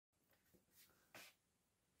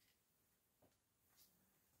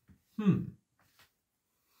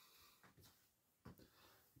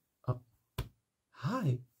Oh,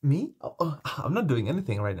 hi, me? I'm not doing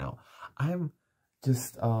anything right now. I'm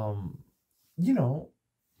just, you know,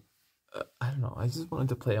 I don't know. I just wanted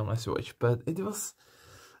to play on my Switch, but it was.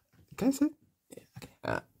 Can I say?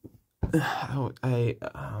 Yeah, okay.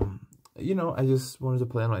 I just wanted to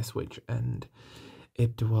play on my Switch, and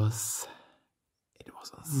it was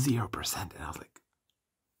on 0%, and I was like,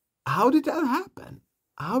 how did that happen?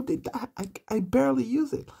 How did that? I barely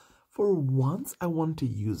use it. For once, I want to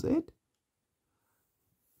use it,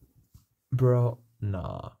 bro.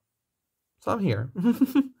 Nah. So I'm here.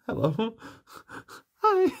 Hello.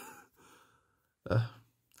 Hi.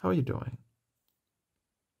 How are you doing?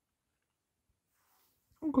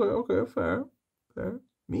 Okay, fair.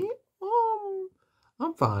 Me?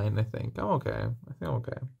 I'm fine, I think. I'm okay. I think I'm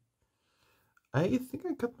okay. I think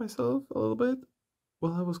I cut myself a little bit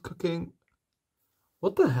while I was cooking.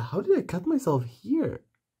 What the hell? How did I cut myself here?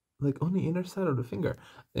 Like on the inner side of the finger.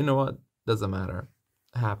 You know what? Doesn't matter.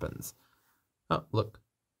 It happens. Oh, look.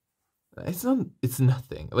 It's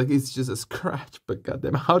nothing. Like it's just a scratch, but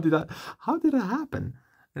goddamn, how did that happen?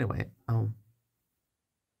 Anyway, I don't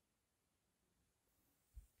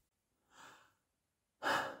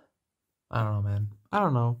know, man. I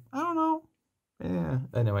don't know. Yeah,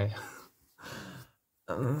 anyway.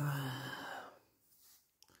 I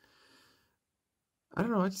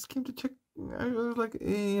don't know, I just came to check. I was like,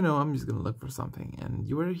 I'm just gonna look for something, and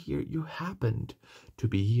you were here. You happened to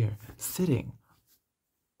be here, sitting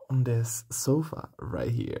on this sofa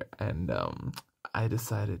right here, and I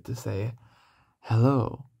decided to say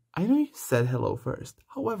hello. I know you said hello first.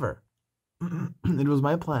 However, it was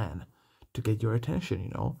my plan to get your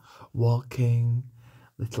attention, walking,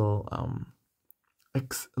 little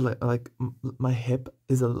my hip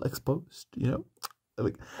is a little exposed,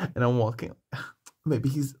 like, and I'm walking. Maybe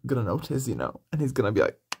he's gonna notice, and he's gonna be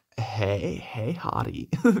like, hey, hottie.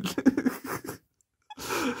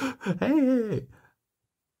 hey.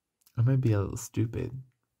 I might be a little stupid.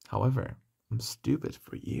 However, I'm stupid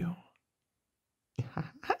for you.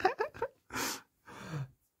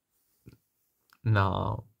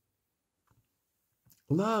 No.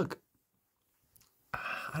 Look,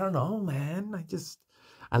 I don't know, man.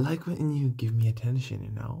 I like when you give me attention,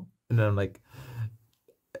 And then I'm like,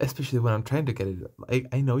 especially when I'm trying to get it.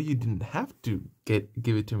 I know you didn't have to give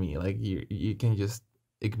it to me. Like you can just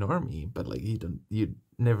ignore me, but like you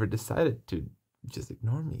never decided to just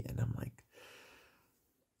ignore me, and I'm like,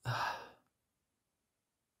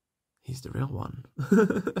 he's the real one.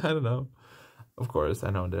 I don't know. Of course, I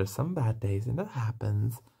know there's some bad days, and that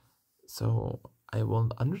happens. So I will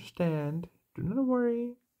understand. Do not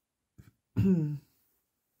worry.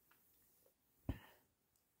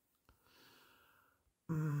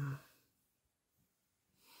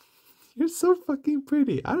 You're so fucking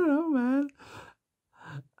pretty. I don't know, man.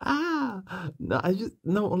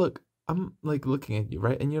 No. Look, I'm like looking at you,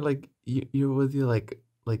 right? And you're like, you're with your like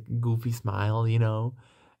goofy smile, And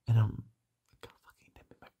I'm like, God, fucking damn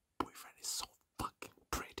it, my boyfriend is so fucking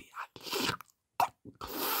pretty.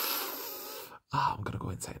 I'm gonna go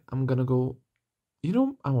insane. I'm gonna go.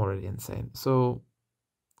 I'm already insane. So,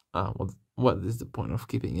 what is the point of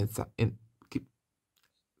keeping it keep?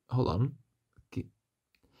 Hold on.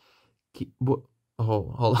 Keep what?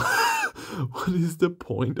 Oh, hold on. What is the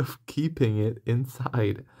point of keeping it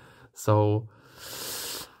inside? So,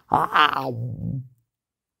 I don't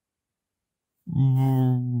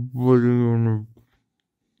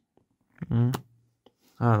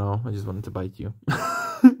know. I just wanted to bite you.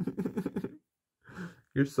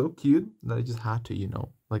 You're so cute that I just had to,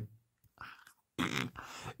 like,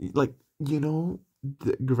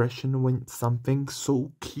 the aggression when something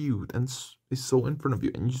so cute and is so in front of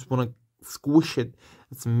you, and you just want to squish it.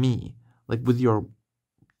 It's me, like with your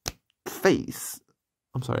face.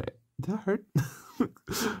 I'm sorry. Did that hurt?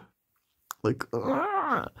 Like,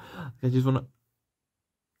 I just wanna.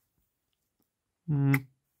 I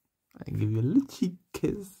give you a little cheek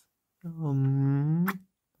kiss,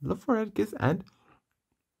 love forehead kiss, and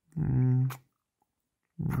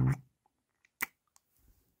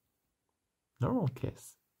normal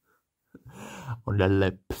kiss on the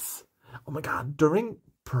lips. Oh my god! During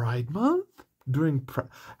Pride Month,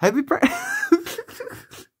 Happy Pride. I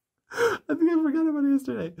think I forgot about it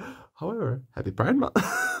yesterday. However, Happy Pride Month.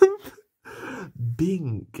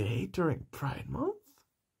 Being gay during Pride Month?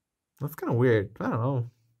 That's kind of weird. I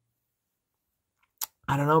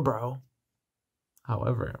don't know, bro.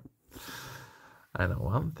 However, I know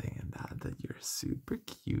one thing, and that you're super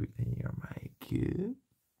cute, and you're my cute.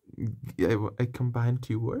 I combined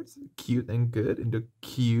two words, cute and good, into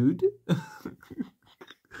cute.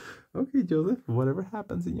 Okay, Joseph. Whatever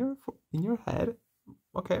happens in your head.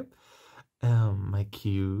 Okay. My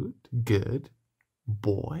cute, good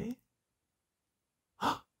boy,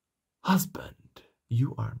 husband.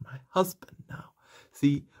 You are my husband now.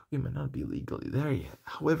 See, we might not be legally there yet.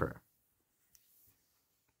 However,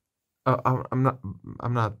 I'm not.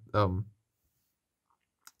 I'm not.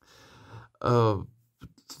 Uh.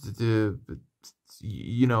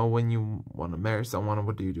 You know, when you want to marry someone,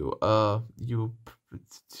 what do you do? You.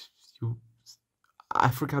 I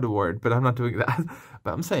forgot a word, but I'm not doing that.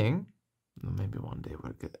 But I'm saying, maybe one day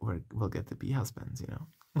we'll get to be husbands. You know.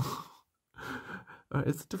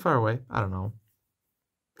 It's too far away. I don't know.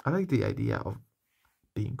 I like the idea of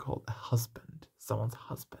being called a husband, someone's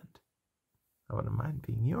husband. I wouldn't mind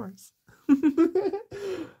being yours.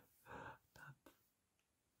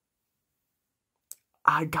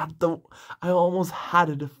 I almost had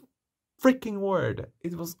it, the freaking word.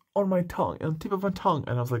 It was on my tongue, on the tip of my tongue,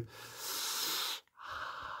 and I was like,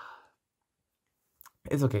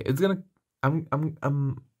 it's okay. It's gonna,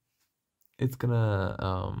 it's gonna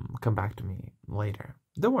come back to me later.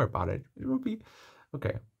 Don't worry about it. It will be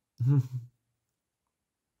okay.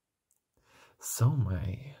 So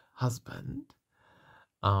my husband,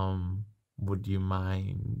 would you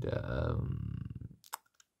mind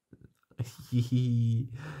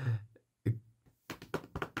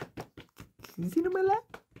sit on my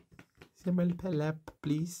lap? Sit on my lap,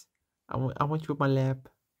 please. I want you on my lap,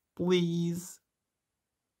 please.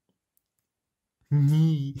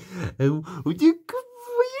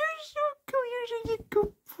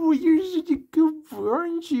 You're such a good boy,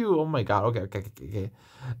 aren't you? Oh my god. Okay.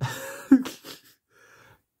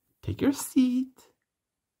 Take your seat.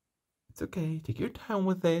 It's okay. Take your time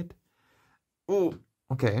with it. Oh,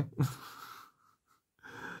 okay.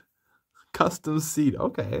 Custom seat.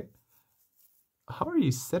 Okay. How are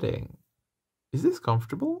you sitting? Is this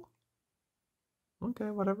comfortable?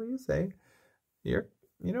 Okay, whatever you say. You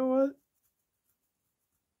know what?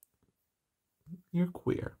 You're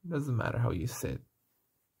queer. Doesn't matter how you sit.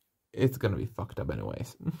 It's gonna be fucked up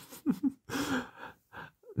anyways.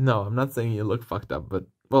 No, I'm not saying you look fucked up, but,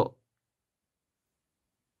 well,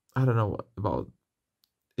 I don't know about,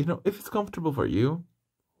 if it's comfortable for you,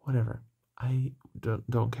 whatever. I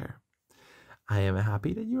don't care. I am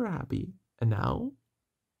happy that you're happy. And now,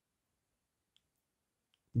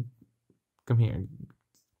 come here.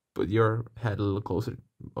 Put your head a little closer.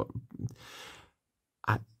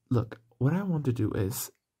 Look, what I want to do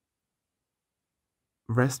is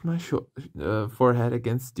rest my forehead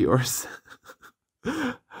against yours.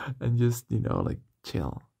 And just, like,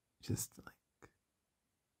 chill. Just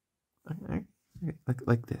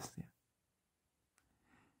like this, yeah.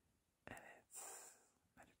 And it's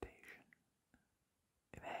meditation.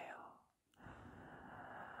 Inhale.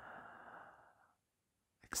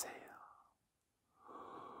 Exhale.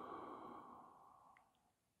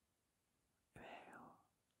 Inhale.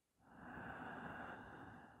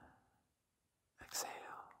 Exhale.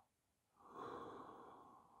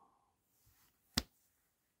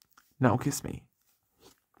 Now kiss me.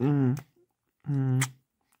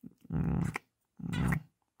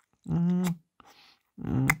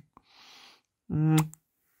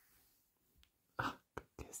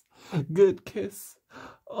 Good kiss.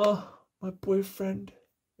 Oh, my boyfriend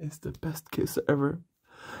is the best kisser ever.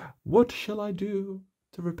 What shall I do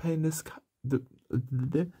to repay this to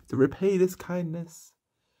repay this kindness?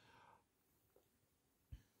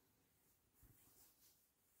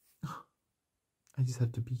 I just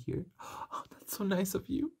have to be here. Oh, that's so nice of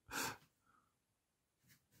you.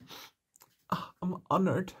 Oh, I'm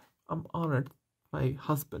honored. My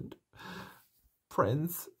husband,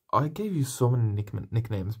 Prince. Oh, I gave you so many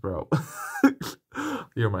nicknames, bro.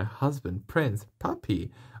 You're my husband, Prince,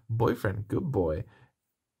 Puppy, Boyfriend, Good Boy.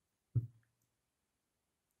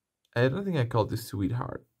 I don't think I called you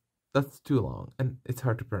Sweetheart. That's too long, and it's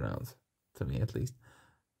hard to pronounce, to me at least.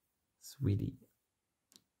 Sweetie.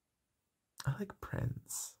 I like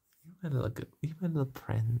Prince. You're my little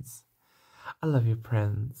Prince. I love you,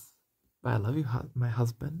 Prince. But I love you, my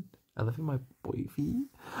husband. I love you, my boyfie.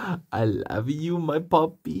 I love you, my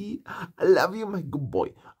puppy. I love you, my good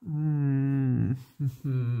boy.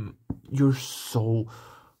 You're so...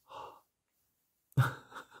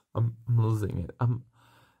 I'm losing it. I'm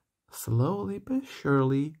slowly but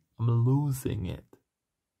surely, I'm losing it.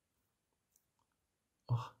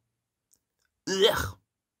 Oh. Ugh.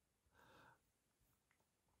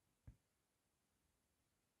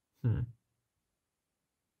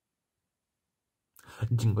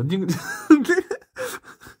 Jingle, jingle.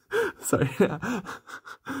 Sorry.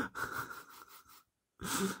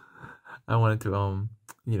 I wanted to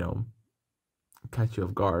catch you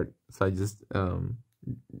off guard. So I just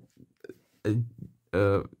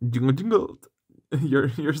jingled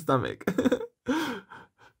your stomach.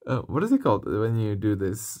 What is it called when you do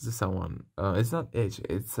this to someone? It's not itch.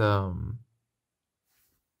 It's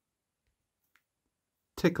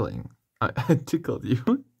tickling. I tickled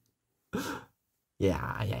you.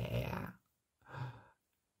 Yeah.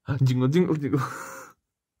 Jingle, jingle, jingle.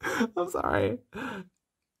 I'm sorry.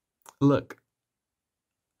 Look,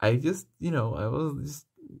 I just, I was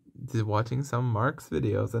just watching some Mark's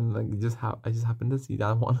videos and like I just happened to see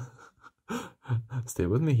that one. Stay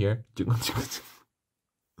with me here. Jingle, jingle, jingle.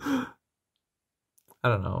 I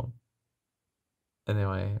don't know.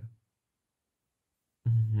 Anyway,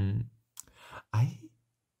 I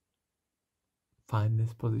find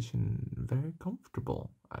this position very comfortable,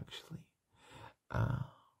 actually.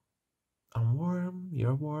 I'm warm,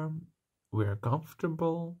 you're warm, we're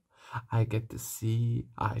comfortable. I get to see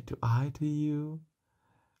eye to you,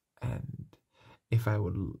 and if I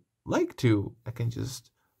would like to, I can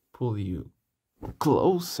just pull you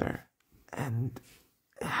closer and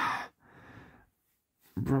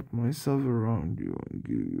wrap myself around you and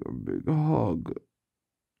give you a big hug.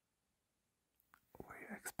 Were you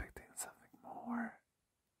expecting something more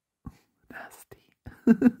nasty?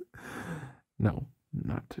 No,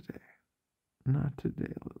 not today. Not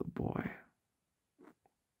today, little boy.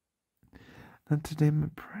 Not today, my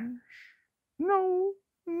prince. No,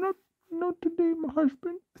 not today, my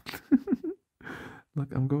husband.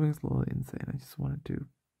 Look, I'm going slowly insane. I just wanted to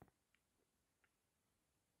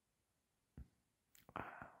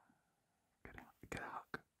get a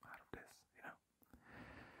hug out of this,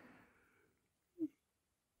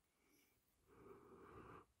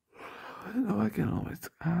 I know I can always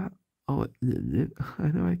I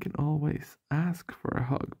know I can always ask for a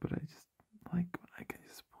hug, but I just like when I can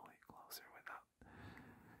just pull you closer without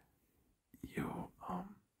you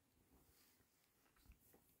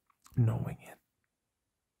knowing it.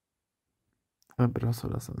 But also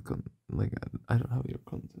that's not like I don't have your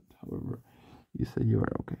consent. However, you said you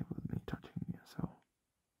were okay with me touching you, so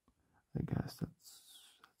I guess that's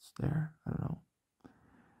there. I don't know.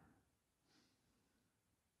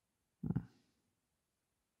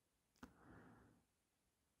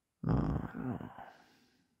 I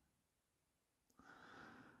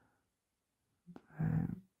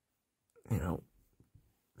don't know.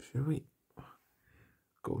 Should we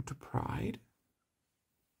go to Pride?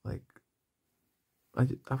 Like, I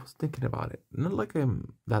was thinking about it. Not like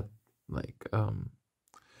I'm that like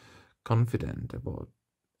confident about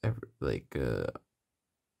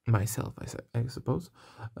myself. I suppose,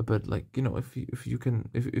 but like if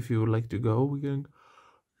you would like to go, we can.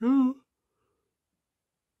 Yeah.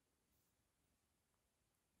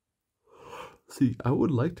 See, I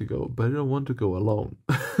would like to go, but I don't want to go alone.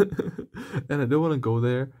 And I don't want to go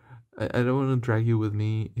there. I don't want to drag you with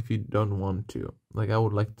me if you don't want to. Like, I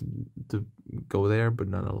would like to go there, but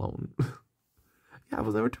not alone. Yeah, I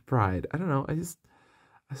was never to Pride. I don't know. I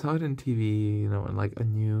saw it on TV, and like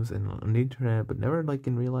on news and on the internet, but never like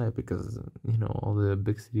in real life because, all the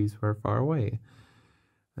big cities were far away.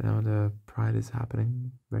 And now the Pride is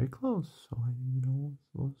happening very close. So I,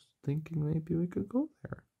 was thinking maybe we could go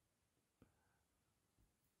there.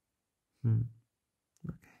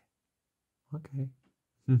 Okay.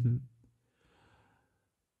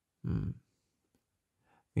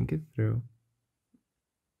 Think it through.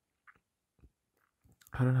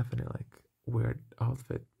 I don't have any like weird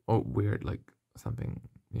outfit or weird like something,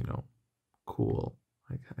 cool,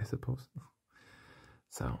 like I suppose.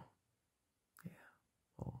 So yeah,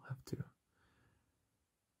 we'll have to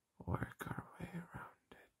work our way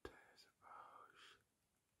around it, I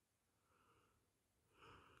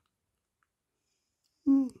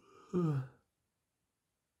suppose.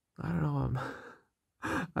 I don't know.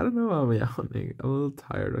 I don't know why I'm yawning. I'm a little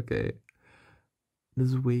tired. Okay,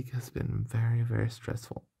 this week has been very, very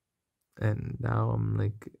stressful, and now I'm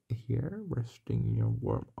like here resting in your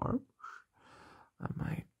warm arms. I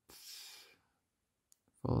might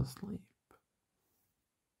fall asleep.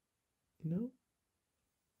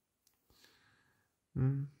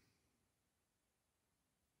 Mm.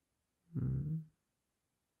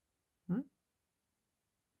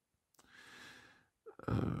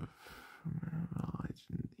 Well, I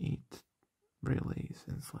didn't eat really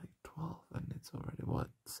since like 12, and it's already what,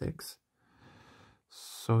 6?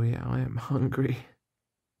 So yeah, I am hungry.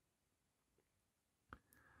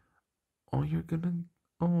 You're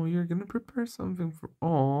gonna prepare something for,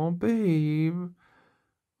 babe.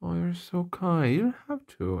 You're so kind. You don't have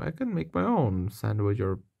to. I can make my own sandwich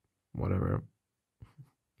or whatever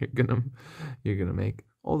you're gonna make.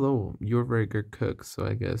 Although you're a very good cook, so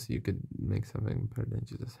I guess you could make something better than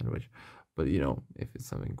just a sandwich. But you know, if it's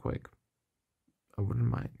something quick, I wouldn't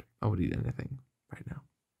mind. I would eat anything right now.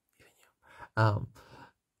 Um.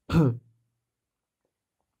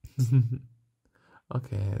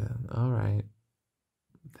 Okay then. All right.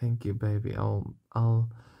 Thank you, baby. I'll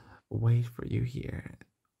wait for you here,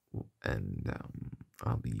 and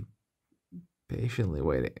I'll be patiently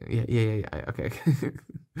waiting. Yeah. Okay.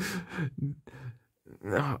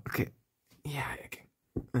 No. Okay. Yeah. Okay.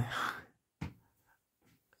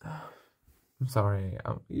 I'm sorry.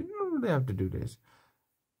 You don't really have to do this.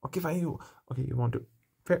 Okay, fine. Okay, you want to?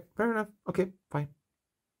 Fair enough. Okay, fine.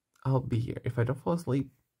 I'll be here. If I don't fall asleep,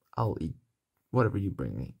 I'll eat whatever you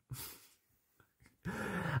bring me.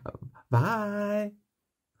 Bye.